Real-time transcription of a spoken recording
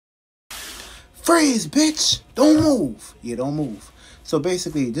Freeze, bitch! Don't move! Yeah, don't move. So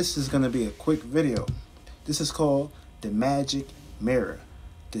basically, this is going to be a quick video. This is called the magic mirror.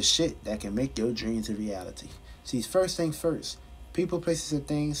 The shit that can make your dreams a reality. See, first thing first, people, places, and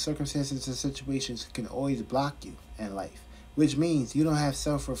things, circumstances, and situations can always block you in life, which means you don't have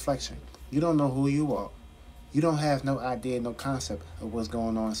self-reflection. You don't know who you are. You don't have no idea, no concept of what's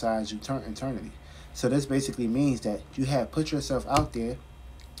going on inside you internally. So this basically means that you have put yourself out there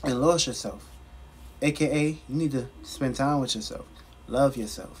and lost yourself. AKA, you need to spend time with yourself. Love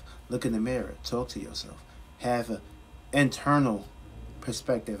yourself. Look in the mirror. Talk to yourself. Have an internal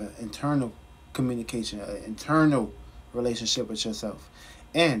perspective, an internal communication, an internal relationship with yourself.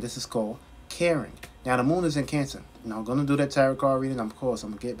 And this is called caring. Now, the moon is in Cancer. Now, I'm going to do that tarot card reading. Of course, I'm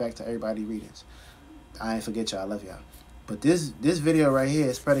going to get back to everybody's readings. I ain't forget y'all. I love y'all. But this video right here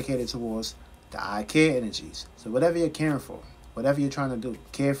is predicated towards the I care energies. So whatever you're caring for, whatever you're trying to do,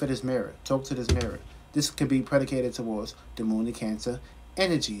 care for this mirror. Talk to this mirror. This can be predicated towards the moon in Cancer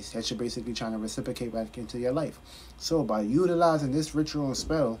energies that you're basically trying to reciprocate back into your life. So by utilizing this ritual and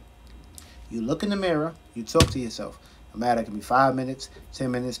spell, you look in the mirror, you talk to yourself. No matter, it can be 5 minutes, 10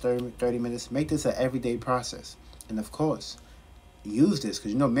 minutes, 30 minutes. Make this an everyday process. And of course, use this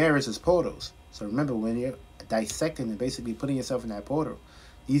because you know mirrors is portals. So remember, when you're dissecting and basically putting yourself in that portal,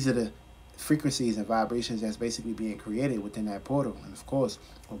 these are the frequencies and vibrations that's basically being created within that portal. And of course,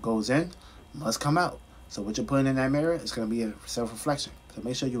 what goes in must come out. So what you're putting in that mirror is going to be a self-reflection. So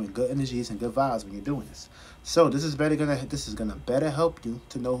make sure you're in good energies and good vibes when you're doing this. So this is gonna better help you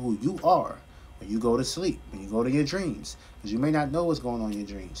to know who you are when you go to sleep, when you go to your dreams, because you may not know what's going on in your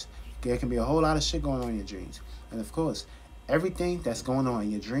dreams. There can be a whole lot of shit going on in your dreams. And of course, everything that's going on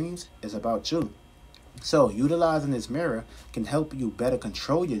in your dreams is about you. So utilizing this mirror can help you better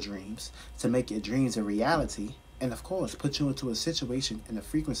control your dreams to make your dreams a reality, and of course put you into a situation and a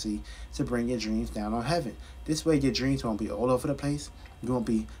frequency to bring your dreams down on heaven. This way your dreams won't be all over the place. You won't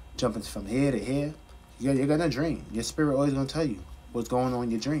be jumping from here to here. You're gonna dream. Your spirit always gonna tell you what's going on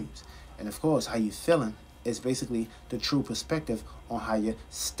in your dreams. And of course, how you feeling is basically the true perspective on how your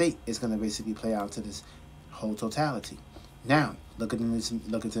state is gonna basically play out to this whole totality. Now, look into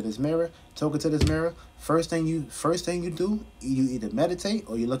this mirror, talking to this mirror. First thing you do, you either meditate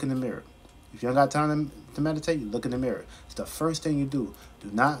or you look in the mirror. If you don't got time to meditate, you look in the mirror. It's the first thing you do. Do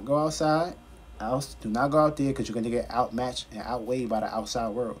not go outside. Do not go out there because you're going to get outmatched and outweighed by the outside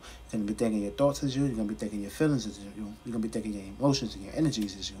world. You're going to be thinking your thoughts as you. You're going to be thinking your feelings as you. You're going to be thinking your emotions and your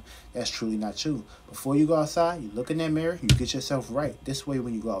energies as you. That's truly not you. Before you go outside, you look in that mirror. You get yourself right. This way,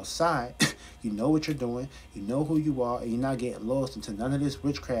 when you go outside, you know what you're doing. You know who you are. And you're not getting lost into none of this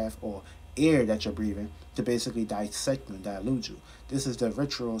witchcraft or air that you're breathing to basically dissect you and dilute you. This is the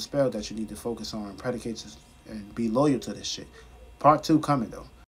ritual and spell that you need to focus on and predicate and be loyal to this shit. Part 2 coming, though.